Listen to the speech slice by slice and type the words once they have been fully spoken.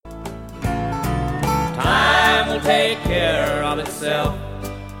will take care of itself.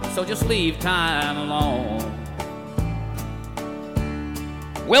 So just leave time alone.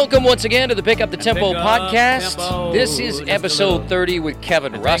 Welcome once again to the Pick Up the Tempo podcast. This is episode 30 with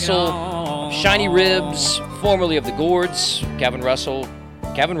Kevin Russell, Shiny Ribs, formerly of the Gourds, Kevin Russell.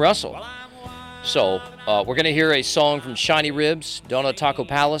 So, we're going to hear a song from Shiny Ribs, Donut Taco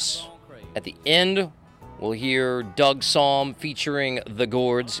Palace. At the end, we'll hear Doug Sahm featuring the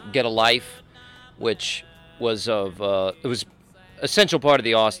Gourds, Get a Life, which was it was essential part of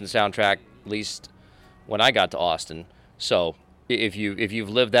the Austin soundtrack, at least when I got to Austin. So, if you've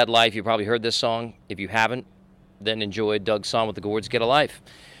lived that life, you probably heard this song. If you haven't, then enjoy Doug Sahm with the Gourds, Get a Life.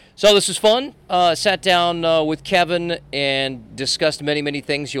 So this was fun. Sat down with Kevin and discussed many, many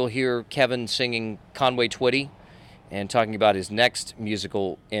things. You'll hear Kevin singing Conway Twitty and talking about his next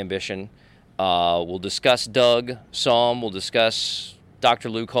musical ambition. We'll discuss Doug Sahm. We'll discuss Dr.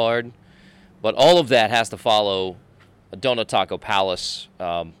 Lucard. But all of that has to follow Donut Taco Palace.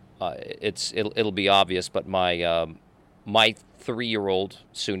 It'll be obvious, but my 3-year-old,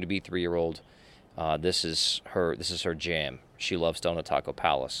 soon-to-be 3-year-old, this is her jam. She loves Donut Taco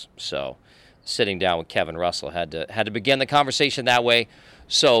Palace. So sitting down with Kevin Russell had to begin the conversation that way.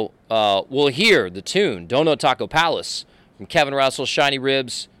 So we'll hear the tune, Donut Taco Palace, from Kevin Russell, Shiny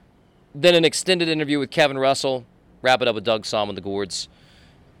Ribs, then an extended interview with Kevin Russell, wrap it up with Doug Sahm and the Gourds.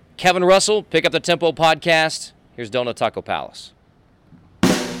 Kevin Russell, Pick Up the Tempo podcast. Here's Donut Taco Palace.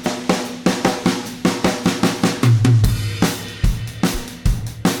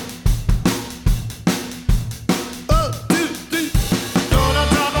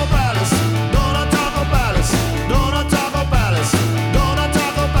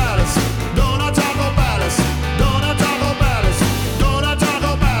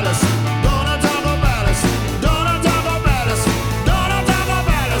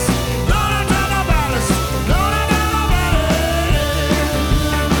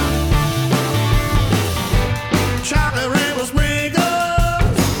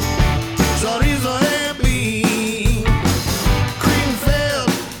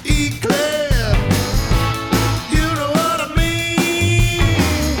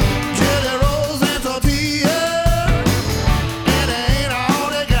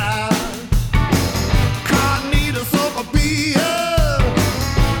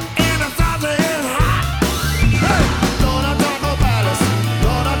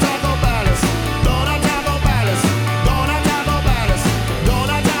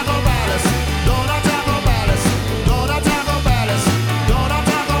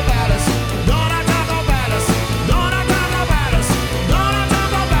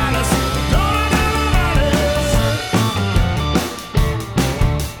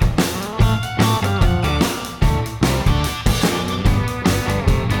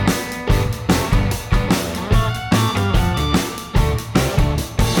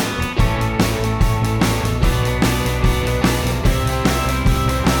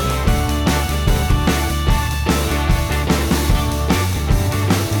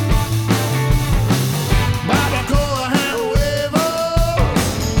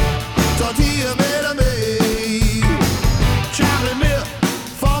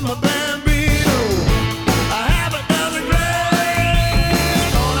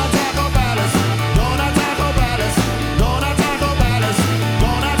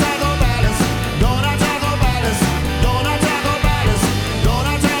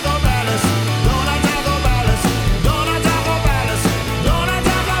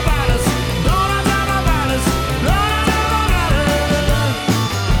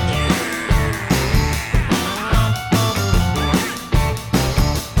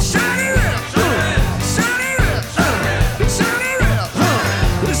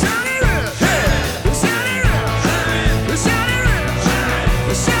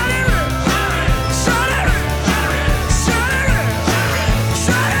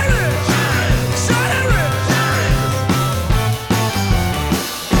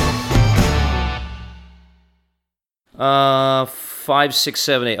 Five, 6,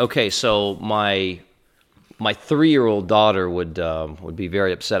 7, 8. Okay, so my 3-year-old daughter would be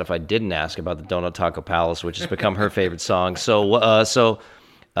very upset if I didn't ask about the Donut Taco Palace, which has become her favorite song. So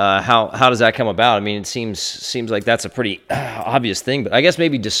how does that come about? I mean, it seems like that's a pretty obvious thing, but I guess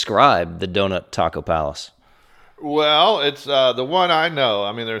maybe describe the Donut Taco Palace. Well, it's the one I know.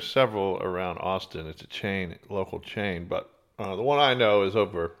 I mean, there's several around Austin. It's a local chain, but the one I know is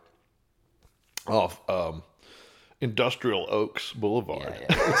over off Industrial Oaks Boulevard.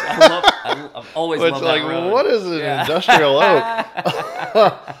 Yeah. I've always loved that road. What is an industrial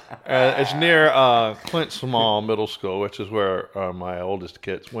oak? It's near Clint Small Middle School, which is where my oldest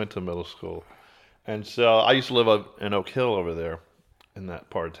kids went to middle school. And so I used to live up in Oak Hill over there in that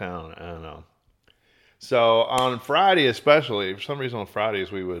part of town. And so on Friday especially, for some reason on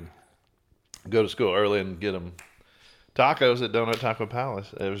Fridays we would go to school early and get them tacos at Donut Taco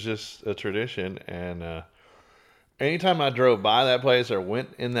Palace. It was just a tradition. And anytime I drove by that place or went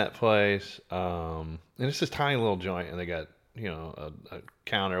in that place, and it's this tiny little joint, and they got, a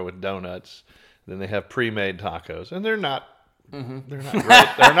counter with donuts. Then they have pre-made tacos, and they're not great.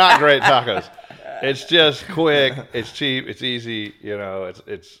 They're not great tacos. It's just quick. It's cheap. It's easy.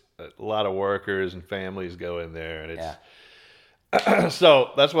 It's a lot of workers and families go in there, and it's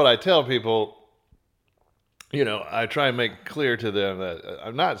so that's what I tell people. I try and make clear to them that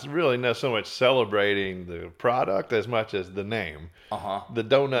I'm not so much celebrating the product as much as the name. The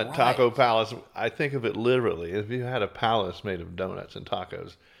Donut Taco Palace, I think of it literally. If you had a palace made of donuts and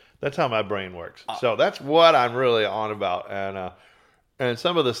tacos, that's how my brain works. So that's what I'm really on about. And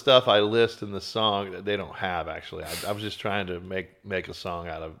some of the stuff I list in the song that they don't have, actually. I was just trying to make a song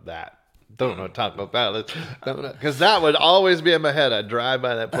out of that. Donut Taco Palace. Because that would always be in my head. I'd drive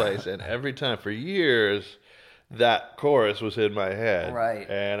by that place, and every time for years, that chorus was in my head. Right.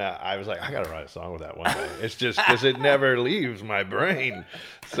 And I was like, I got to write a song with that one day. It's just because it never leaves my brain.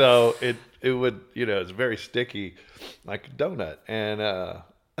 So it would, it's very sticky, like a donut. And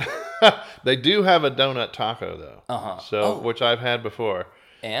they do have a donut taco, though. So, which I've had before.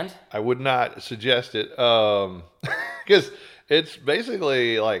 And? I would not suggest it. Because it's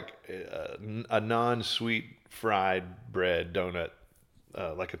basically like a non-sweet fried bread donut.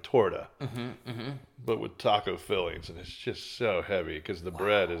 Like a torta, but with taco fillings, and it's just so heavy because the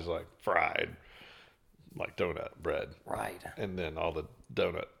bread is like fried, like donut bread, right? And then all the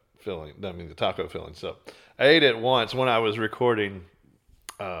donut filling, the taco filling. So I ate it once when I was recording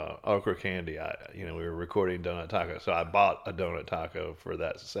Okra Candy. We were recording Donut Taco, so I bought a donut taco for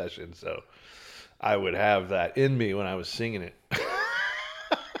that session, so I would have that in me when I was singing it.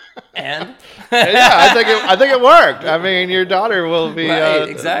 And yeah, I think it worked. I mean, your daughter will be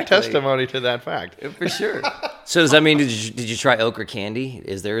exactly. testimony to that fact for sure. So does that mean did you try okra candy?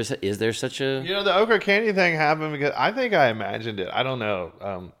 Is there such a the okra candy thing happened because I think I imagined it. I don't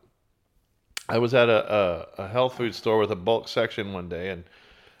know. I was at a health food store with a bulk section one day, and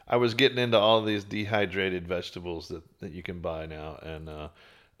I was getting into all of these dehydrated vegetables that you can buy now, and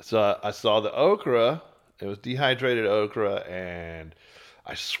so I saw the okra. It was dehydrated okra, and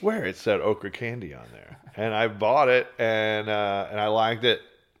I swear it said okra candy on there, and I bought it, and I liked it,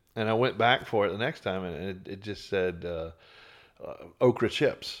 and I went back for it the next time, and it just said okra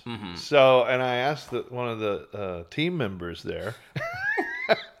chips. So, and I asked one of the team members there,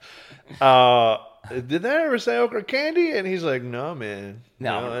 did they ever say okra candy? And he's like, no, man,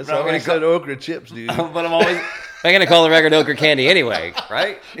 no, that's always said okra chips, dude. But I'm gonna call the record okra candy anyway,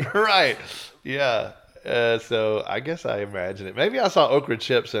 right? Right, yeah. So I guess I imagined it. Maybe I saw okra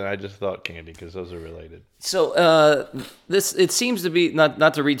chips and I just thought candy because those are related. So it seems to be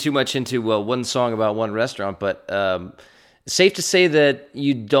not to read too much into one song about one restaurant, but safe to say that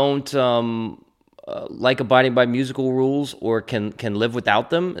you don't like abiding by musical rules or can live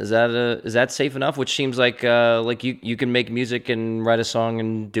without them. Is that safe enough? Which seems like you can make music and write a song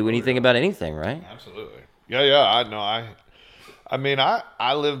and do anything about anything, right? Absolutely. Yeah. I know. I mean,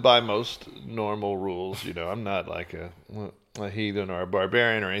 I live by most normal rules. I'm not like a heathen or a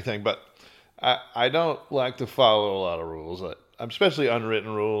barbarian or anything, but I don't like to follow a lot of rules, especially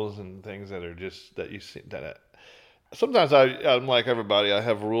unwritten rules and things that are just that you see that. Sometimes I'm like everybody. I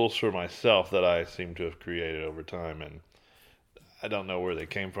have rules for myself that I seem to have created over time, and I don't know where they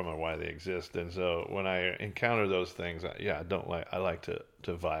came from or why they exist. And so when I encounter those things, I like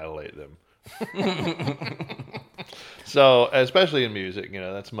to violate them. So especially in music,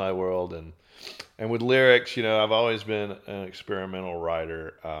 that's my world, and with lyrics, I've always been an experimental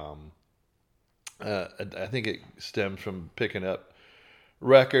writer. I think it stems from picking up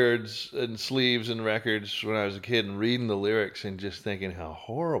records and sleeves and records when I was a kid and reading the lyrics and just thinking how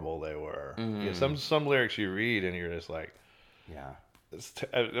horrible they were. Some lyrics you read and you're just like,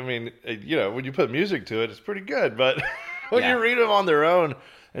 I mean, when you put music to it, it's pretty good, but when you read them on their own.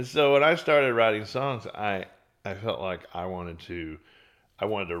 And so when I started writing songs, I felt like I wanted to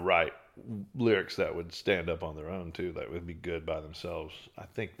write lyrics that would stand up on their own too, that would be good by themselves. I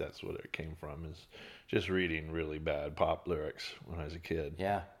think that's what it came from, is just reading really bad pop lyrics when I was a kid.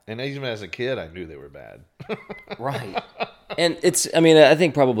 Yeah. And even as a kid, I knew they were bad. Right. And I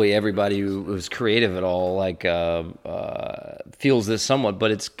think probably everybody who's creative at all feels this somewhat,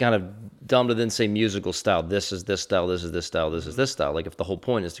 but it's kind of dumb to then say musical style. This is this style, this is this style, this is this style. Like if the whole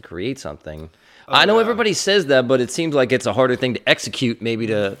point is to create something. I know everybody says that, but it seems like it's a harder thing to execute maybe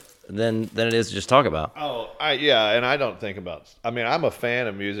to than it is to just talk about. Oh, and I don't think about. I mean, I'm a fan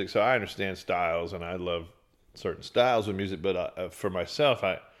of music, so I understand styles, and I love certain styles of music. But for myself,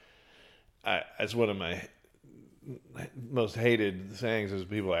 I it's one of my most hated things is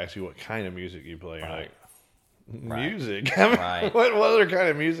people ask you what kind of music you play. You're like, music. I mean, what other kind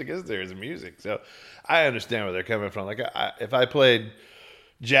of music is there? Is music. So I understand where they're coming from. Like, if I played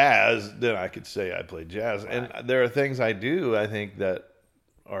jazz, then I could say I played jazz. Right. And there are things I do, I think, that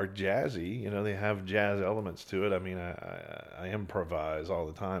are jazzy. You know, they have jazz elements to it. I mean, I improvise all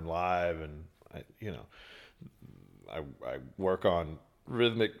the time live, and I work on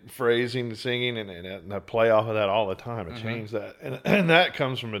rhythmic phrasing, singing, and I play off of that all the time. I change that, and that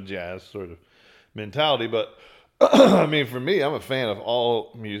comes from a jazz sort of mentality. But I mean, for me, I'm a fan of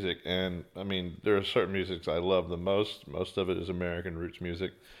all music, and I mean, there are certain musics I love the most. Most of it is American roots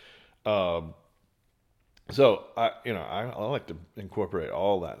music. So I like to incorporate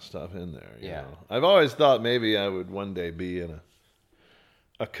all that stuff in there. You know? I've always thought maybe I would one day be in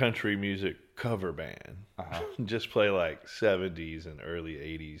a country music cover band. Just play like 70s and early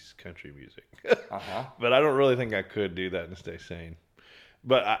 80s country music. But I don't really think I could do that and stay sane.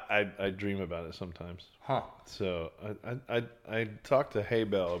 But I dream about it sometimes. So I talked to Hey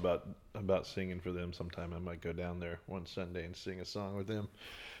Bell about singing for them sometime. I might go down there one Sunday and sing a song with them.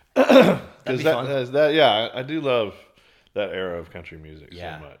 That'd be fun. I do love that era of country music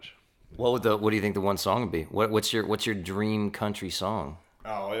so much. What do you think the one song would be? What's your dream country song?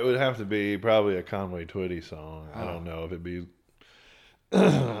 Oh, it would have to be probably a Conway Twitty song. I don't know if it'd be,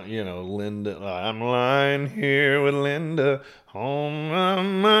 Linda. I'm lying here with Linda on my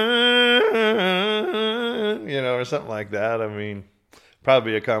mind, or something like that. I mean,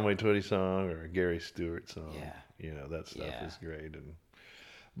 probably a Conway Twitty song or a Gary Stewart song. That stuff is great.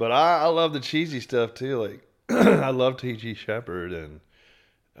 But I love the cheesy stuff too. Like I love T.G. Shepherd and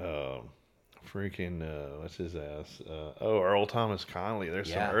what's his ass? Earl Thomas Conley.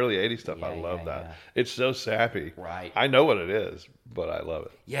 There's some early 80s stuff. I love that. Yeah. It's so sappy. Right. I know what it is, but I love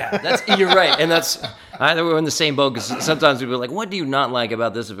it. Yeah, you're right. And we're in the same boat because sometimes people are like, what do you not like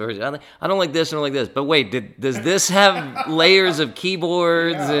about this version? I don't like this, I don't like this. But wait, does this have layers of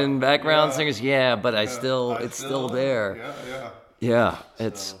keyboards and background singers? Yeah, but it's still there. Yeah,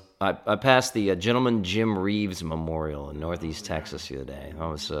 it's. I passed the Gentleman Jim Reeves Memorial in Northeast Texas the other day.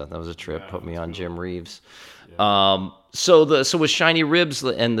 That was a trip. Put me on Jim Reeves. So with Shiny Ribs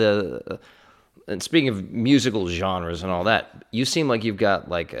and speaking of musical genres and all that, you seem like you've got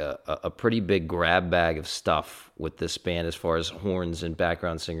like a pretty big grab bag of stuff with this band as far as horns and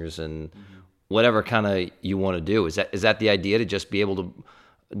background singers and whatever kind of you want to do. Is that the idea, to just be able to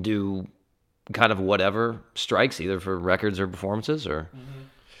do kind of whatever strikes, either for records or performances, or?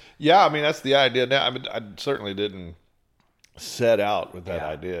 Yeah, I mean, that's the idea. Now, I mean, I certainly didn't set out with that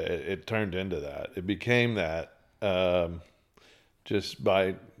idea. It turned into that. It became that just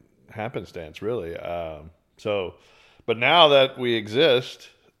by happenstance, really. But now that we exist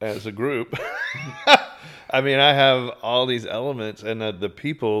as a group, I mean, I have all these elements, and the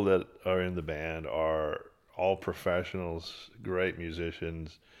people that are in the band are all professionals, great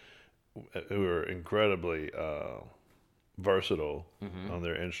musicians who are incredibly versatile on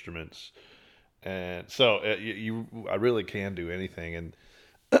their instruments, and so I really can do anything, and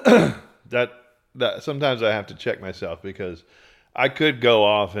that sometimes I have to check myself because I could go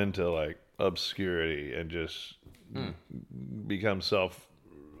off into like obscurity and just become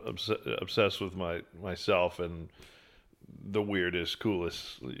obsessed with myself and the weirdest,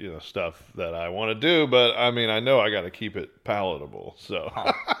 coolest, stuff that I want to do. But I mean, I know I got to keep it palatable. So,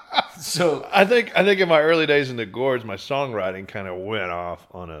 so I think in my early days in the Gourds, my songwriting kind of went off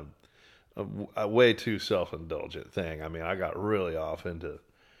on a way too self-indulgent thing. I mean, I got really off into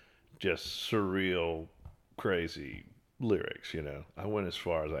just surreal, crazy lyrics. I went as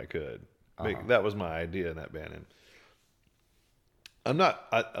far as I could. That was my idea in that band, and a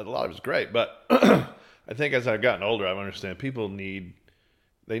lot of it's great, but I think as I've gotten older, I've understand people need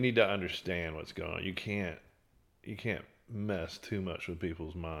to understand what's going on. You can't mess too much with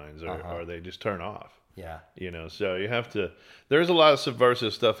people's minds, or they just turn off. Yeah. So you have to. There's a lot of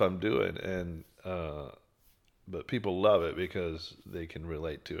subversive stuff I'm doing, and but people love it because they can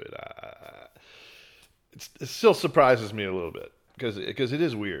relate to it. It still surprises me a little bit because it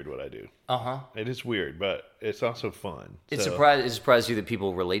is weird what I do. It is weird, but it's also fun. It surprised you that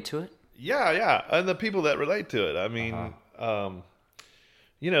people relate to it? Yeah, and the people that relate to it. I mean,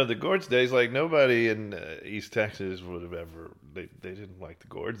 the Gourds days, like nobody in East Texas would have ever. They didn't like the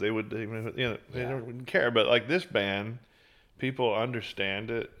Gourds. They didn't care. But like this band, people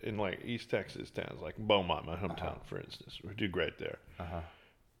understand it in like East Texas towns, like Beaumont, my hometown, for instance. We do great there.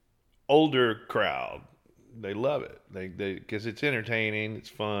 older crowd, they love it. They because it's entertaining, it's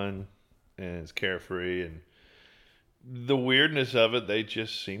fun, and it's carefree, and the weirdness of it, they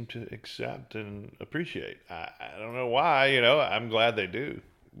just seem to accept and appreciate. I don't know why, I'm glad they do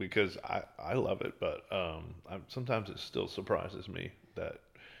because I love it, but sometimes it still surprises me that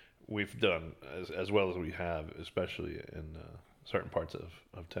we've done as well as we have, especially in certain parts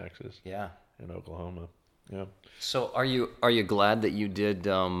of Texas. Yeah. And Oklahoma. Yeah. So are you glad that you did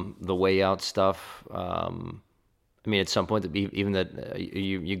the Way Out stuff? I mean, at some point, even that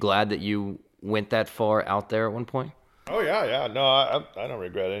you glad that you went that far out there at one point? Oh yeah. No, I don't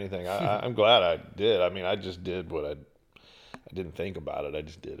regret anything. I'm glad I did. I mean, I just did what I didn't think about it. I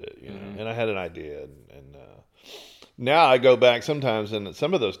just did it, And I had an idea, and now I go back sometimes, and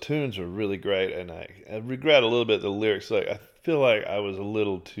some of those tunes are really great, and I regret a little bit the lyrics. Like I feel like I was a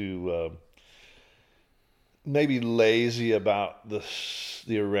little too maybe lazy about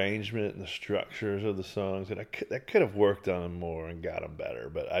the arrangement and the structures of the songs, and I could have worked on them more and got them better.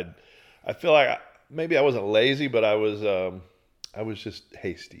 But I feel like maybe I wasn't lazy, but I was just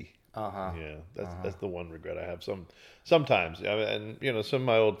hasty. Yeah, that's the one regret I have. Sometimes, and some of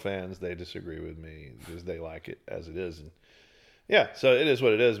my old fans, they disagree with me because they like it as it is, and yeah, so it is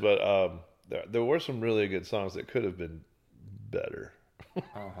what it is. But there were some really good songs that could have been better.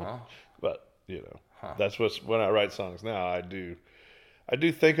 But that's when I write songs now. I do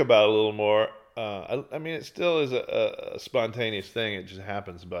think about it a little more. I mean, it still is a spontaneous thing. It just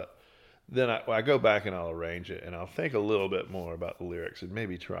happens, but then I go back and I'll arrange it, and I'll think a little bit more about the lyrics and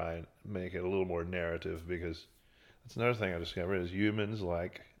maybe try and make it a little more narrative, because that's another thing I discovered is humans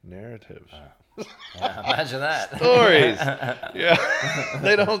like narratives. Yeah, imagine that. Stories. Yeah.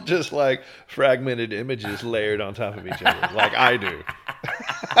 They don't just like fragmented images layered on top of each other like I do.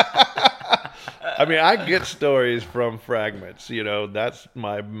 I mean, I get stories from fragments, that's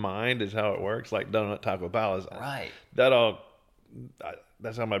my mind is how it works, like Donut Taco Palace. Right.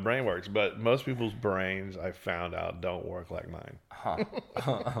 That's how my brain works, but most people's brains, I found out, don't work like mine.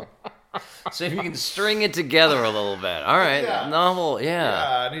 So if you can string it together a little bit, all right, Yeah. novel,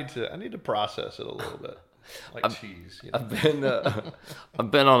 yeah. Yeah, I need to process it a little bit, like cheese. I've been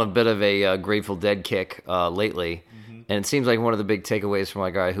on a bit of a Grateful Dead kick lately, and it seems like one of the big takeaways from my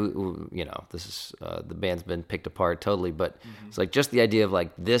guy who this is the band's been picked apart totally, but it's like just the idea of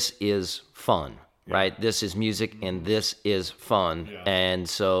like this is fun. Right, this is music, and this is fun, and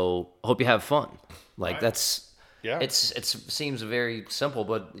so hope you have fun. Like that's, it seems very simple,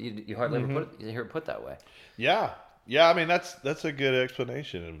 but you hardly ever hear it put that way. Yeah. I mean, that's a good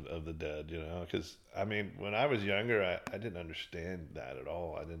explanation of the Dead, because I mean, when I was younger, I didn't understand that at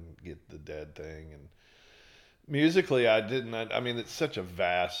all. I didn't get the Dead thing, and musically, I didn't. I mean, it's such a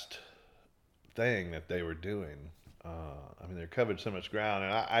vast thing that they were doing. I mean, they covered so much ground,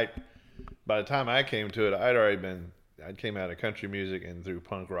 and by the time I came to it, I came out of country music and through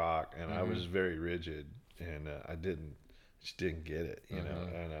punk rock, and I was very rigid, and I just didn't get it, and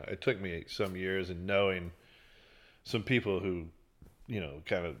it took me some years and knowing some people who,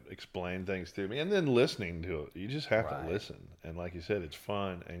 kind of explain things to me, and then listening to it. You just have to listen, and like you said, it's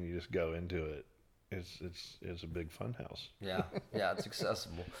fun, and you just go into it. It's a big fun house. Yeah, it's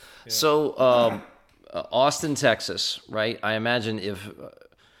accessible. Yeah. So, Austin, Texas, right? I imagine if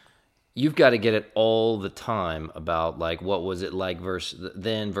you've got to get it all the time about like what was it like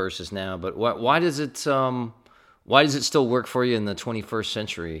versus now, but why does it still work for you in the 21st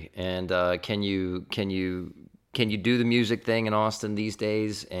century? And can you do the music thing in Austin these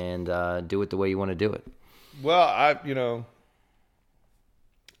days and do it the way you want to do it? Well,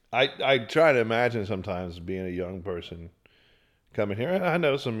 I try to imagine sometimes being a young person coming here. I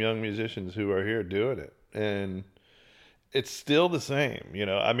know some young musicians who are here doing it, and it's still the same,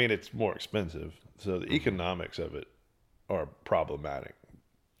 I mean, it's more expensive, so the economics of it are problematic.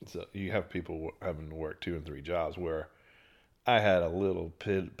 So you have people having to work 2 and 3 jobs, where I had a little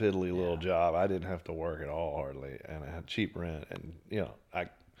piddly little job. I didn't have to work at all hardly, and I had cheap rent, and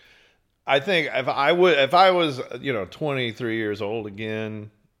I think if I was 23 years old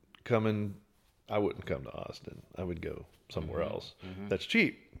again coming, I wouldn't come to Austin. I would go somewhere else that's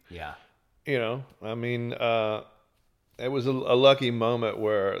cheap. Yeah. I mean, it was a lucky moment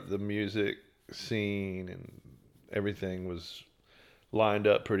where the music scene and everything was lined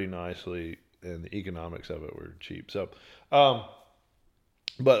up pretty nicely, and the economics of it were cheap. So,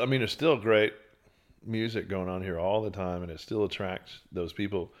 but I mean, there's still great music going on here all the time, and it still attracts those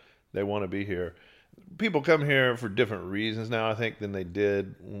people. They want to be here. People come here for different reasons now, I think, than they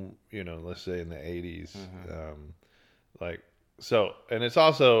did, let's say in the 80s. So, and it's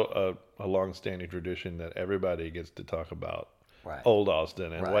also a long-standing tradition that everybody gets to talk about Old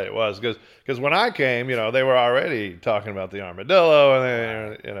Austin and what it was. Because when I came, they were already talking about the armadillo,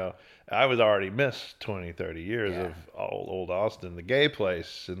 and then, I was already missed 20, 30 years of old Austin, the gay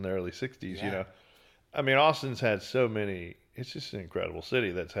place in the early 60s, I mean, Austin's had so many, it's just an incredible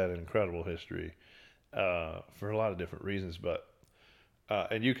city that's had an incredible history for a lot of different reasons, but,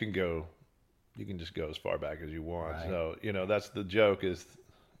 and you can just go as far back as you want. Right. So, that's the joke is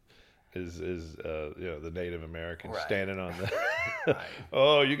the Native Americans standing on the,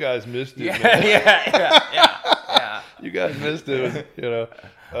 oh, you guys missed it. Yeah. You guys missed it, the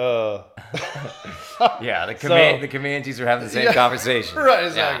Comanches are having the same conversation. Right,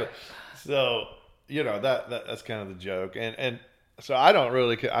 exactly. So, that's kind of the joke. And so I don't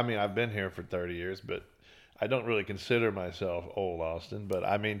really, I mean, I've been here for 30 years, but I don't really consider myself old Austin, but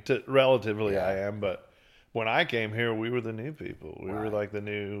I mean, relatively I am, but when I came here, we were the new people. We were like the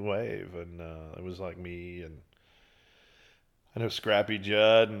new wave, and it was like me and I know Scrappy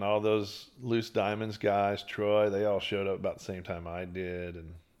Judd and all those Loose Diamonds guys, Troy, they all showed up about the same time I did,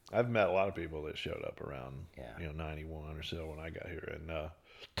 and I've met a lot of people that showed up around 91 or so when I got here, and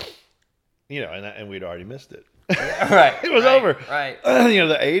and we'd already missed it. It was over. Right.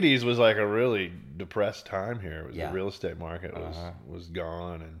 The 80s was like a really depressed time here. It was the real estate market was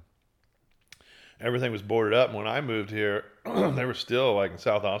gone, and everything was boarded up. And when I moved here, they were still like in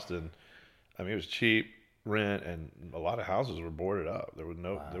South Austin. I mean, it was cheap rent, and a lot of houses were boarded up. There was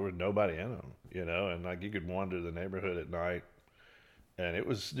nobody in them, and like you could wander the neighborhood at night, and it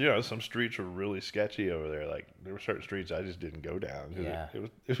was, some streets were really sketchy over there. Like there were certain streets I just didn't go down.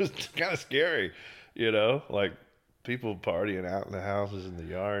 It was kind of scary, like people partying out in the houses and the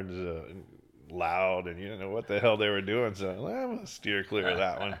yards, loud, and you didn't know what the hell they were doing. So I'm gonna steer clear of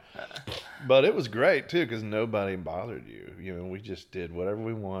that one. But it was great too, because nobody bothered you. We just did whatever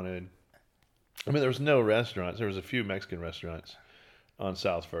we wanted. I mean, there was no restaurants. There was a few Mexican restaurants on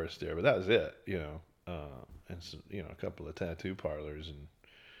South First there, but that was it. And some, a couple of tattoo parlors, and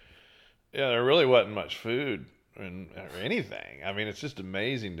there really wasn't much food or anything. I mean, it's just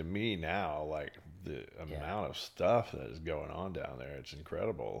amazing to me now, like the amount of stuff that is going on down there. It's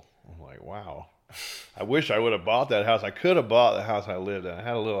incredible. I'm like, wow. I wish I would have bought that house. I could have bought the house I lived in. I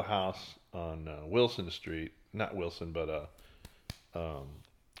had a little house on Wilson Street. Not Wilson, but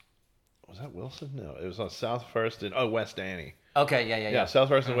was that Wilson? No, it was on South First and West Annie. Okay, yeah. South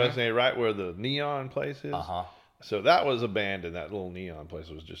First and West Annie, right where the neon place is. So that was abandoned. That little neon place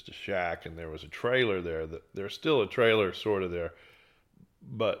was just a shack, and there was a trailer there. There's still a trailer sort of there,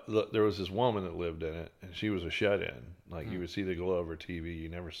 but there was this woman that lived in it, and she was a shut-in. Like you would see the glow of her TV. You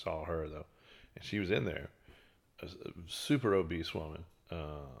never saw her though, and she was in there. A super obese woman.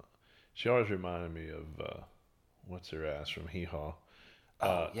 She always reminded me of what's her ass from Hee Haw.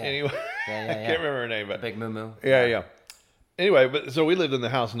 Anyway, I can't remember her name, but Big Moo Moo. Yeah. Anyway, but so we lived in the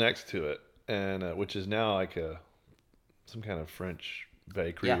house next to it, and which is now like some kind of French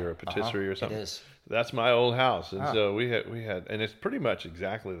bakery or a patisserie or something. It is. That's my old house, and so we had, and it's pretty much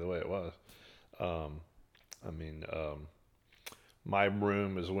exactly the way it was. My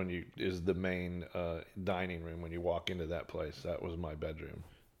room is the main dining room when you walk into that place. That was my bedroom.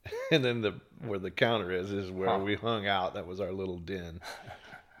 And then where the counter is where we hung out. That was our little den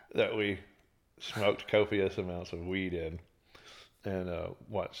that we smoked copious amounts of weed in, and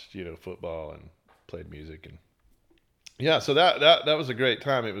watched football and played music, and so that was a great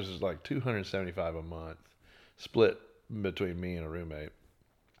time. It was just like $275 a month, split between me and a roommate.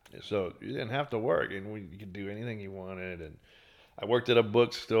 So you didn't have to work, and you could do anything you wanted. And I worked at a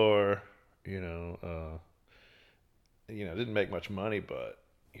bookstore. Didn't make much money, but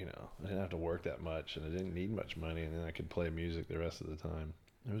I didn't have to work that much, and I didn't need much money, and then I could play music the rest of the time.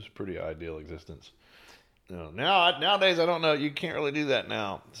 It was a pretty ideal existence. Nowadays, I don't know. You can't really do that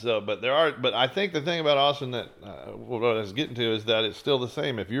now. So, but I think the thing about Austin that what I was getting to is that it's still the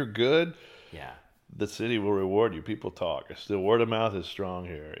same. If you're good, the city will reward you. People talk. It's still word of mouth is strong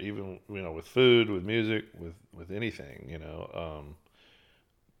here, even with food, with music, with anything.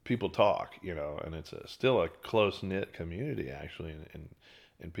 People talk. And it's still a close knit community actually,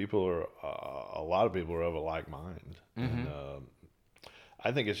 and people are a lot of people are of a like mind. And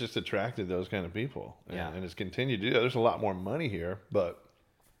I think it's just attracted those kind of people, and it's continued to do that. There's a lot more money here, but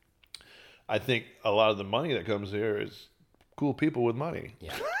I think a lot of the money that comes here is cool people with money.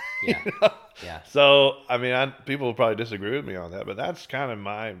 Yeah. So I mean, people will probably disagree with me on that, but that's kind of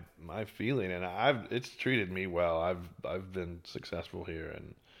my feeling, and it's treated me well. I've been successful here,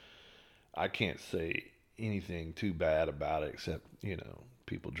 and I can't say anything too bad about it, except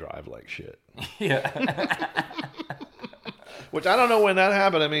people drive like shit. which I don't know when that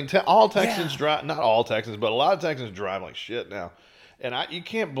happened. I mean, all Texans drive, not all Texans, but a lot of Texans drive like shit now. And you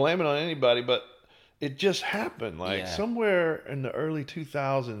can't blame it on anybody, but it just happened. Like somewhere in the early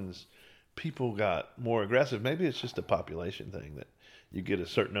 2000s, people got more aggressive. Maybe it's just a population thing that you get a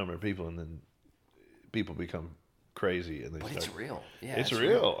certain number of people and then people become crazy. And But it's real. Yeah, it's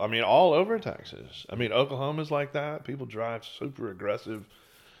real. I mean, all over Texas. I mean, Oklahoma's like that. People drive super aggressive.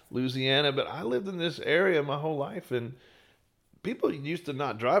 Louisiana, but I lived in this area my whole life, and people used to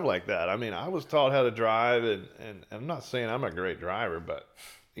not drive like that. I mean, I was taught how to drive, and I'm not saying I'm a great driver, but,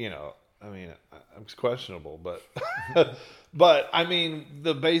 you know, I mean, I'm questionable, but, but I mean,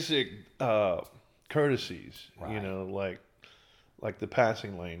 the basic courtesies, you know, like the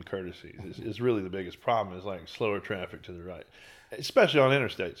passing lane courtesies is really the biggest problem, is like slower traffic to the right, especially on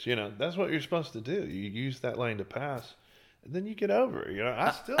interstates. You know, that's what you're supposed to do. You use that lane to pass. And then you get over it, you know.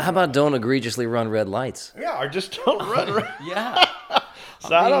 How about don't egregiously run red lights? Yeah, or just don't run. Yeah.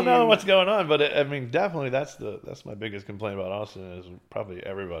 So I don't know what's going on, but I mean, definitely that's my biggest complaint about Austin. Is probably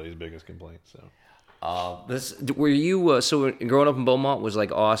everybody's biggest complaint. So. Were you so growing up in Beaumont was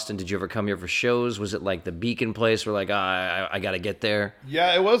like Austin? Did you ever come here for shows? Was it like the Beacon place where like I got to get there?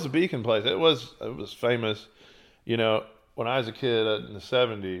 Yeah, it was the Beacon place. It was famous. You know, when I was a kid in the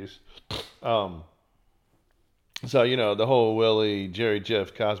 70s. So, you know, the whole Willie, Jerry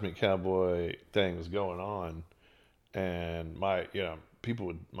Jeff, Cosmic Cowboy thing was going on. And my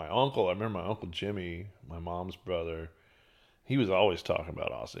uncle, I remember my Uncle Jimmy, my mom's brother, he was always talking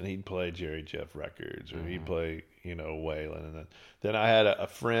about Austin. He'd play Jerry Jeff records, or he'd play, you know, Waylon. And then I had a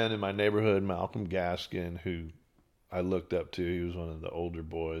friend in my neighborhood, Malcolm Gaskin, who I looked up to. He was one of the older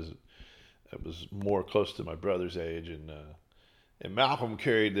boys that was more close to my brother's age. And Malcolm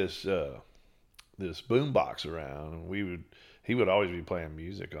carried this boombox around, and he would always be playing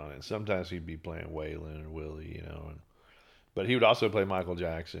music on it. And sometimes he'd be playing Waylon or Willie, you know, but he would also play Michael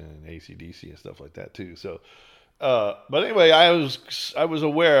Jackson and AC/DC and stuff like that too. So, but anyway, I was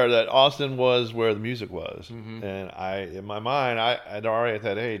aware that Austin was where the music was, and in my mind, I'd already at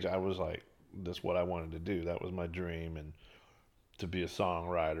that age, I was like, that's what I wanted to do. That was my dream, and to be a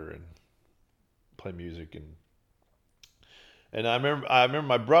songwriter and play music. And I remember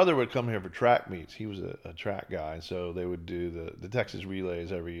my brother would come here for track meets. He was a track guy, and so they would do the Texas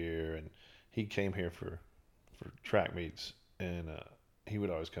relays every year, and he came here for track meets, and he would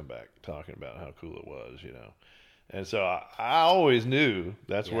always come back talking about how cool it was, you know. And so I always knew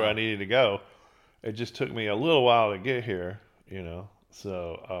that's where I needed to go. It just took me a little while to get here, you know.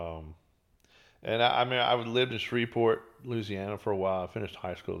 So, and I lived in Shreveport, Louisiana for a while. I finished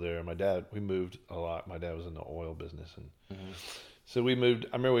high school there. We moved a lot. My dad was in the oil business, and so we moved.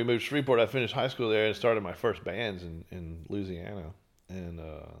 I remember we moved to Shreveport. I finished high school there and started my first bands in Louisiana,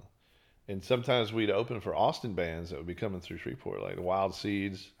 and sometimes we'd open for Austin bands that would be coming through Shreveport, like the Wild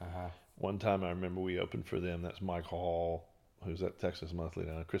Seeds. One time I remember we opened for them. That's Mike Hall, who's at Texas Monthly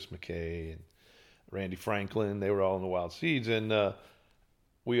now, Chris McKay, and Randy Franklin. They were all in the Wild Seeds, and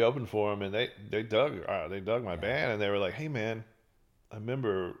we opened for them, and they dug my band, and they were like, "Hey, man," I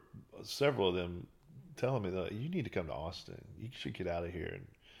remember several of them telling me that you need to come to Austin. You should get out of here and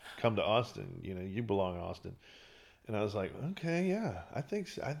come to Austin. You know, you belong in Austin. And I was like, okay, yeah, I think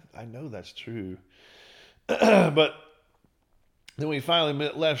so. I know that's true. But then we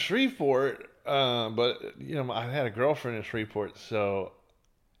finally left Shreveport. But you know, I had a girlfriend in Shreveport, so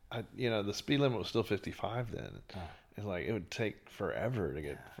the speed limit was still 55 then. It's like it would take forever to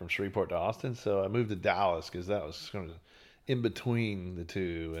get from Shreveport to Austin. So I moved to Dallas because that was kind of in between the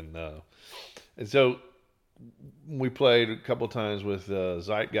two, and so we played a couple of times with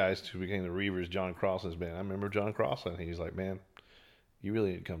Zeitgeist, who became the Reavers, John Crossland's band. I remember John Crossland. He's like, "Man, you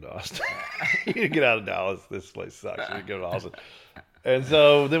really need to come to Austin. You need to get out of Dallas. This place sucks. You need to go to Austin." And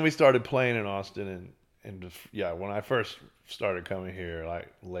so then we started playing in Austin, and yeah, when I first started coming here, like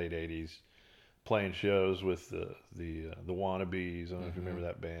late '80s, playing shows with the Wannabes. I don't know if you remember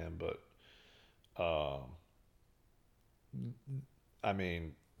that band, but I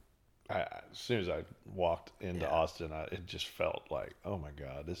mean, as soon as I walked into Austin, it just felt like, oh my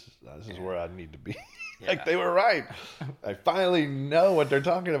God, this is where I need to be. Like they were right. I finally know what they're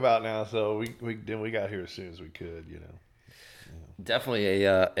talking about now. So we got here as soon as we could, you know. Definitely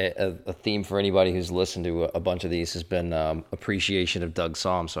a theme for anybody who's listened to a bunch of these has been appreciation of Doug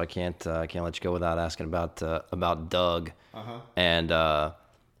Sahm. So I can't let you go without asking about Doug.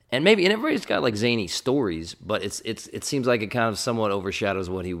 And maybe, and everybody's got like zany stories, but it seems like it kind of somewhat overshadows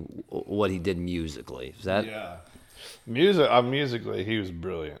what he did musically. Is that? Yeah, musically he was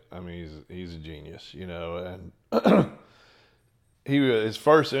brilliant. I mean, he's a genius, you know. And his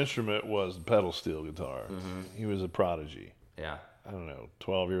first instrument was the pedal steel guitar. He was a prodigy. Yeah. I don't know,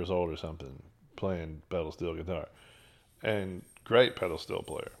 12 years old or something, playing pedal steel guitar, and great pedal steel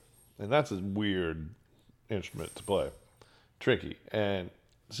player, and that's a weird instrument to play, tricky, and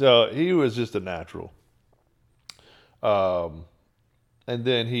so he was just a natural. And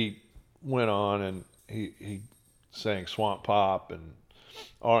then he went on and he sang swamp pop and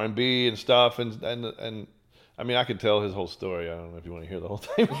R&B and stuff, and I mean, I could tell his whole story. I don't know if you want to hear the whole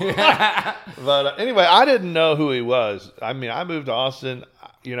thing. But anyway, I didn't know who he was. I mean, I moved to Austin.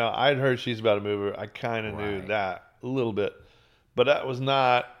 You know, I'd heard She's About to Move Her. I kind of knew that a little bit. But that was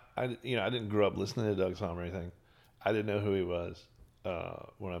not, I didn't grow up listening to Doug Sahm or anything. I didn't know who he was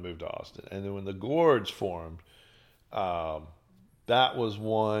when I moved to Austin. And then when the Gourds formed, that was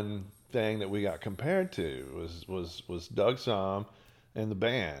one thing that we got compared to was Doug Sahm and the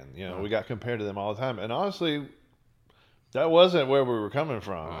band. You know, we got compared to them all the time. And honestly, that wasn't where we were coming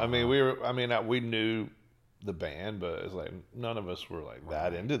from. I mean, we knew the band, but it's like none of us were like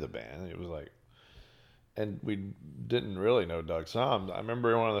that into the band. It was like, and we didn't really know Doug Sahm. I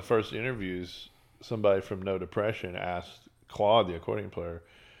remember in one of the first interviews, somebody from No Depression asked Claude, the accordion player,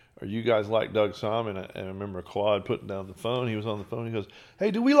 "Are you guys like Doug Sahm?" And I remember Claude putting down the phone. He was on the phone. He goes,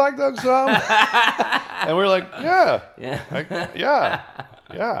 "Hey, do we like Doug Sahm?" And we're like, "Yeah, yeah,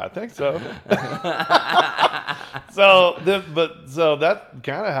 I think so." So that's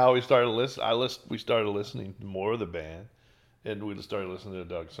kind of how we started listening. We started listening to more of the band, and we just started listening to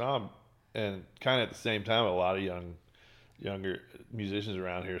Doug Sahm. And kind of at the same time, a lot of younger musicians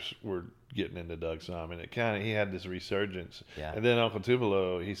around here were getting into Doug Sahm, and he had this resurgence. Yeah. And then Uncle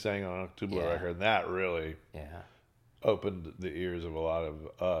Tupelo, he sang on Uncle Tupelo record, and that really opened the ears of a lot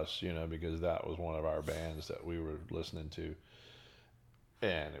of us, you know, because that was one of our bands that we were listening to,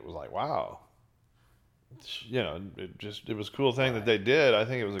 and it was like, wow, you know, it was a cool thing that they did. I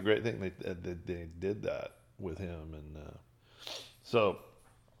think it was a great thing they did that with him, and so.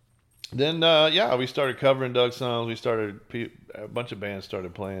 Then, we started covering Doug songs. A bunch of bands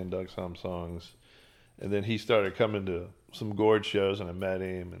started playing Doug Sahm songs. And then he started coming to some Gourd shows, and I met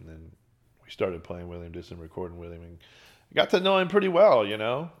him. And then we started playing with him, did some recording with him. And I got to know him pretty well, you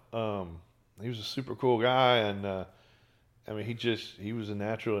know. He was a super cool guy. And, I mean, he was a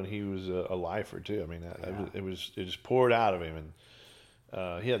natural, and he was a lifer, too. I mean, it just poured out of him.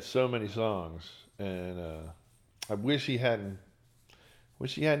 And he had so many songs. And I wish he hadn't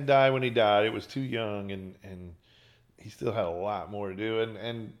died when he died. It was too young, and he still had a lot more to do.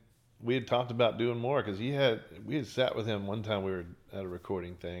 And we had talked about doing more because we had sat with him one time. We were at a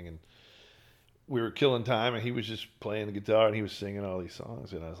recording thing, and we were killing time, and he was just playing the guitar, and he was singing all these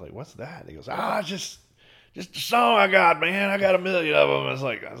songs. And I was like, "What's that?" And he goes, just a song I got, man. I got a million of them. I was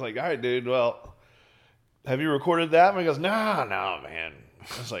like, all right, dude. Well, have you recorded that? And he goes, no, man.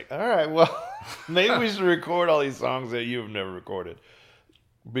 I was like, all right, well, maybe we should record all these songs that you've never recorded.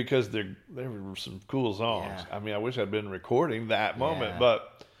 Because there were some cool songs. Yeah. I mean, I wish I'd been recording that moment.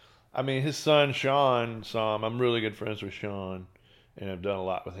 But, I mean, his son, Sean Sahm, I'm really good friends with Sean, and I've done a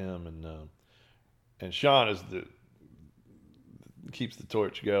lot with him. And Sean keeps the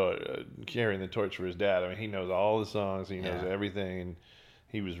torch going, carrying the torch for his dad. I mean, he knows all the songs. He knows everything. And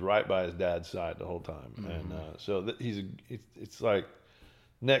he was right by his dad's side the whole time. Mm-hmm. And so it's like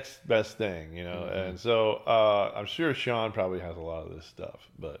next best thing, you know. Mm-hmm. And so I'm sure Sean probably has a lot of this stuff,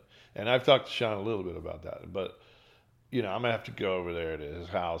 and I've talked to Sean a little bit about that, but you know, I'm gonna have to go over there to his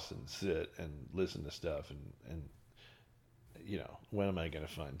house and sit and listen to stuff, and you know, when am I gonna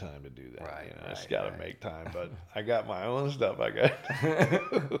find time to do that? Right, you know, I just gotta make time, but I got my own stuff I got.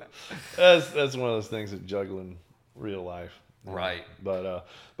 That's one of those things that juggling real life. Right. But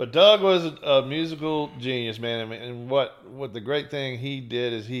Doug was a musical genius, man. And what the great thing he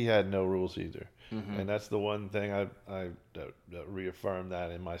did is he had no rules either. Mm-hmm. And that's the one thing I reaffirm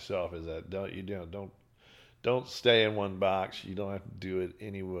that in myself is that don't stay in one box. You don't have to do it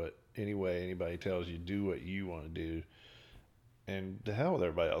any way anybody tells you. Do what you want to do. And to hell with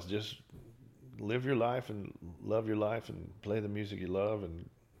everybody else. Just live your life and love your life and play the music you love, and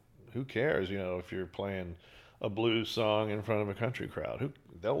who cares, you know, if you're playing a blues song in front of a country crowd.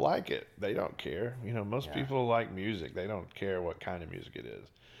 They'll like it. They don't care. You know, most people like music. They don't care what kind of music it is.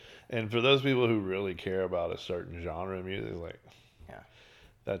 And for those people who really care about a certain genre of music, like,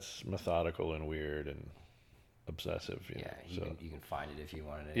 that's methodical and weird and obsessive. You know, you can find it if you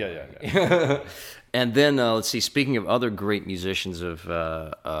want it. Anyway. Yeah. And then let's see. Speaking of other great musicians, we have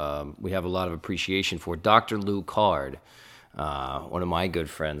a lot of appreciation for Dr. Lou Card, one of my good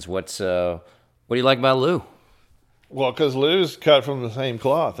friends. What do you like about Lou? Well, because Lou's cut from the same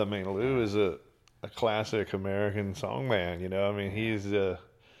cloth. I mean, Lou is a classic American songman. You know, I mean,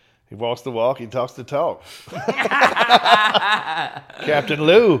 He walks the walk. He talks the talk. Captain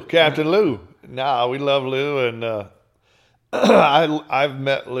Lou. Nah, we love Lou, and I've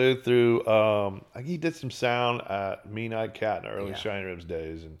met Lou through. He did some sound at Mean Eyed Cat in the early Shiny Ribs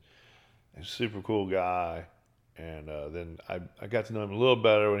days, and he's a super cool guy. And then I got to know him a little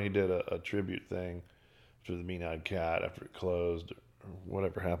better when he did a tribute thing for the Mean Eyed Cat after it closed, or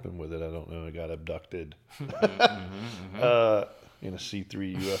whatever happened with it. I don't know. It got abducted in a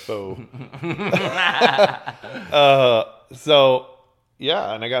C3 UFO. So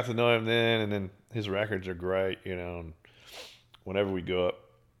yeah, and I got to know him then, and then his records are great, And whenever we go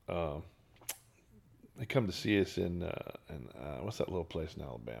up, they come to see us in what's that little place in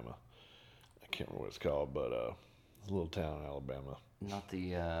Alabama? I can't remember what it's called, but it's a little town in Alabama. Not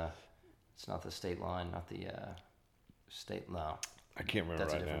the, it's not the state line, not the state, no. I can't remember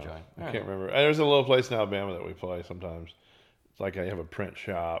That's right a different now. joint. I can't remember. There's a little place in Alabama that we play sometimes. It's like I have a print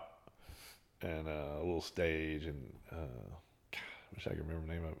shop and a little stage, and I wish I could remember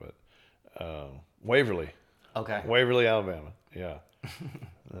the name of it, but Waverly. Okay. Waverly, Alabama. Yeah.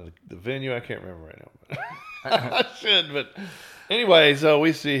 The venue I can't remember right now. But I should, but anyway, so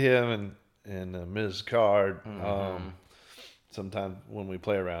we see him and Ms. Card. Sometime when we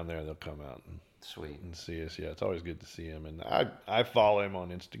play around there, they'll come out and Sweet. and see us. Yeah, it's always good to see him. And I follow him on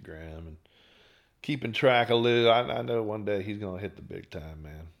Instagram and keeping track of Lou. I know one day he's gonna hit the big time,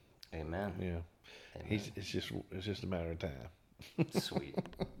 man. Amen. Yeah. Amen. It's just a matter of time. Sweet.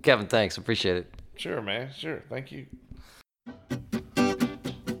 Kevin, thanks. Appreciate it. Sure, man. Sure. Thank you.